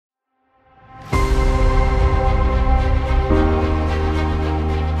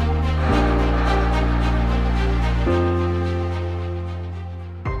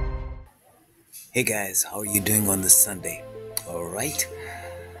Hey guys, how are you doing on this Sunday? Alright.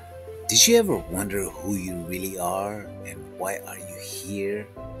 Did you ever wonder who you really are and why are you here?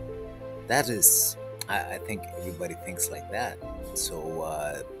 That is, I think everybody thinks like that.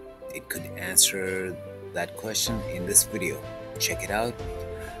 So it could answer that question in this video. Check it out.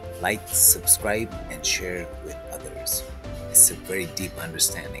 Like, subscribe, and share with others. It's a very deep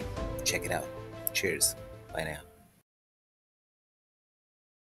understanding. Check it out. Cheers. Bye now.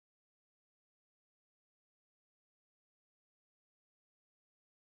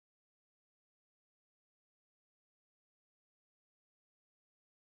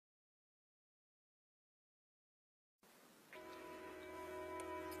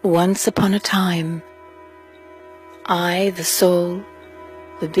 Once upon a time, I, the soul,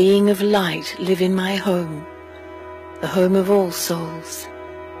 the being of light, live in my home, the home of all souls.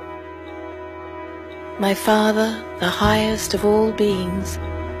 My Father, the highest of all beings,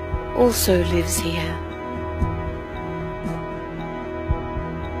 also lives here.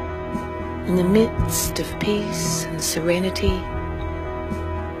 In the midst of peace and serenity,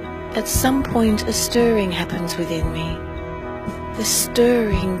 at some point a stirring happens within me. The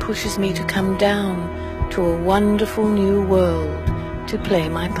stirring pushes me to come down to a wonderful new world to play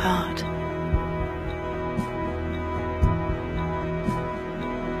my part.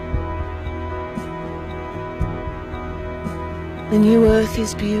 The new earth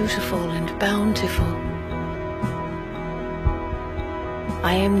is beautiful and bountiful.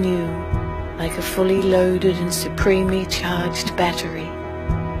 I am new, like a fully loaded and supremely charged battery.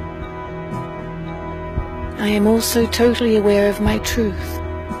 I am also totally aware of my truth,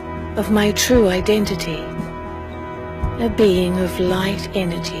 of my true identity, a being of light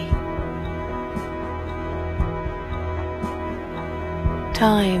energy.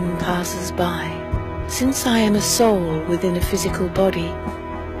 Time passes by. Since I am a soul within a physical body,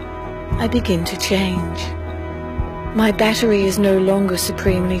 I begin to change. My battery is no longer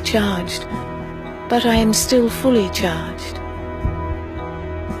supremely charged, but I am still fully charged.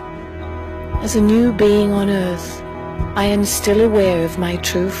 As a new being on earth, I am still aware of my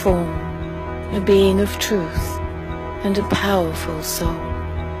true form, a being of truth and a powerful soul.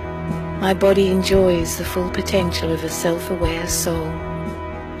 My body enjoys the full potential of a self-aware soul.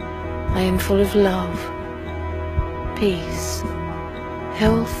 I am full of love, peace,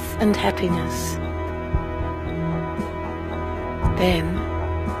 health and happiness. Then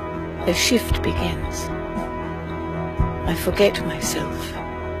a shift begins. I forget myself,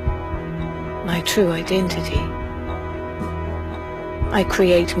 my true identity. I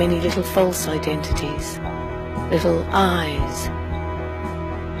create many little false identities, little I's,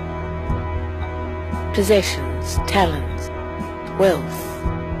 possessions, talents, wealth,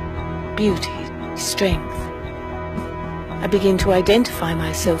 beauty, strength. I begin to identify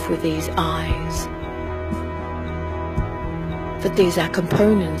myself with these I's, that these are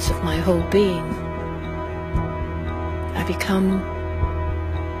components of my whole being. I become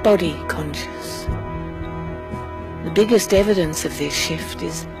body conscious. The biggest evidence of this shift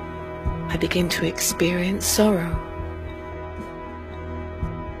is I begin to experience sorrow.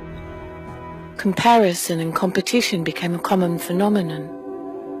 Comparison and competition became a common phenomenon.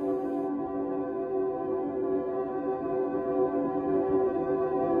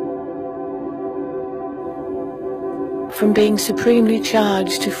 From being supremely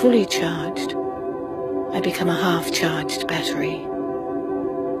charged to fully charged, I become a half-charged battery.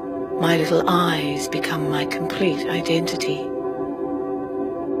 My little I's become my complete identity.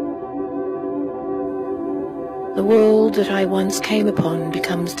 The world that I once came upon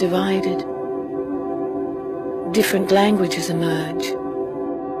becomes divided. Different languages emerge.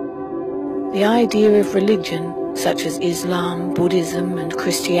 The idea of religion, such as Islam, Buddhism, and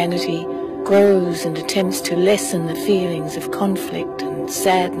Christianity, grows and attempts to lessen the feelings of conflict and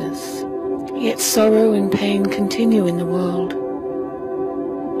sadness. Yet sorrow and pain continue in the world.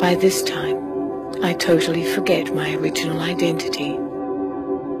 By this time, I totally forget my original identity.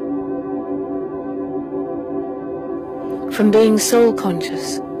 From being soul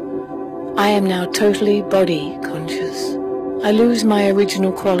conscious, I am now totally body conscious. I lose my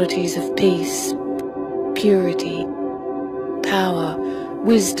original qualities of peace, purity, power,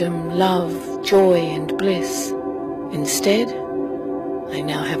 wisdom, love, joy, and bliss. Instead, I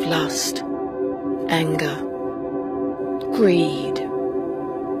now have lust, anger, greed,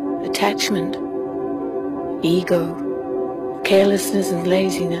 attachment, ego, carelessness and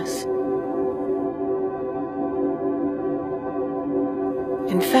laziness.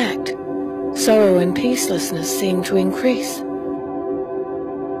 In fact, sorrow and peacelessness seem to increase.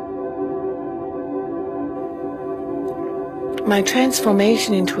 My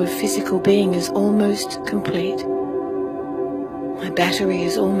transformation into a physical being is almost complete. My battery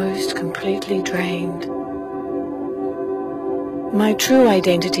is almost completely drained. My true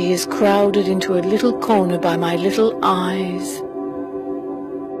identity is crowded into a little corner by my little eyes.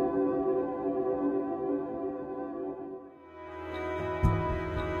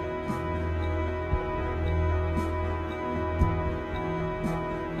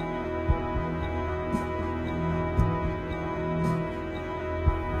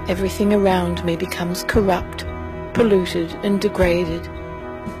 Everything around me becomes corrupt, polluted, and degraded.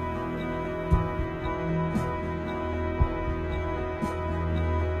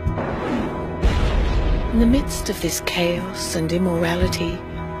 In the midst of this chaos and immorality,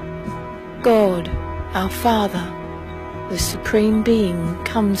 God, our Father, the Supreme Being,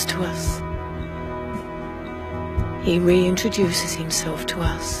 comes to us. He reintroduces himself to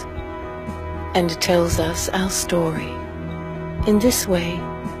us and tells us our story. In this way,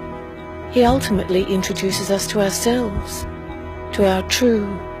 he ultimately introduces us to ourselves, to our true,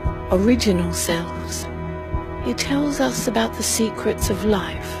 original selves. He tells us about the secrets of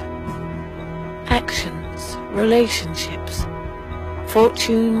life, actions, relationships,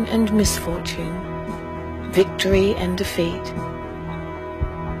 fortune and misfortune, victory and defeat.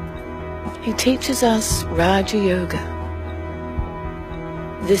 He teaches us Raja Yoga.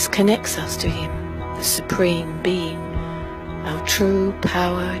 This connects us to him, the Supreme Being, our true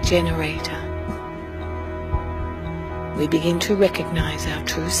power generator. We begin to recognize our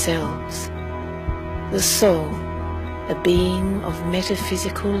true selves, the soul, a being of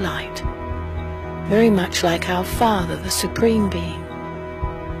metaphysical light, very much like our Father, the Supreme Being,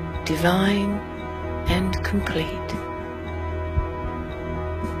 divine and complete.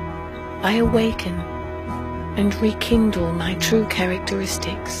 I awaken and rekindle my true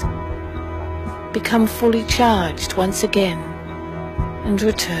characteristics, become fully charged once again, and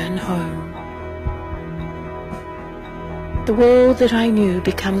return home. The world that I knew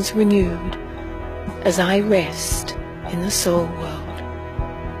becomes renewed as I rest in the soul world,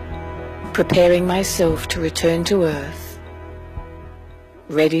 preparing myself to return to earth,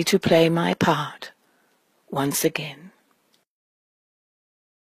 ready to play my part once again.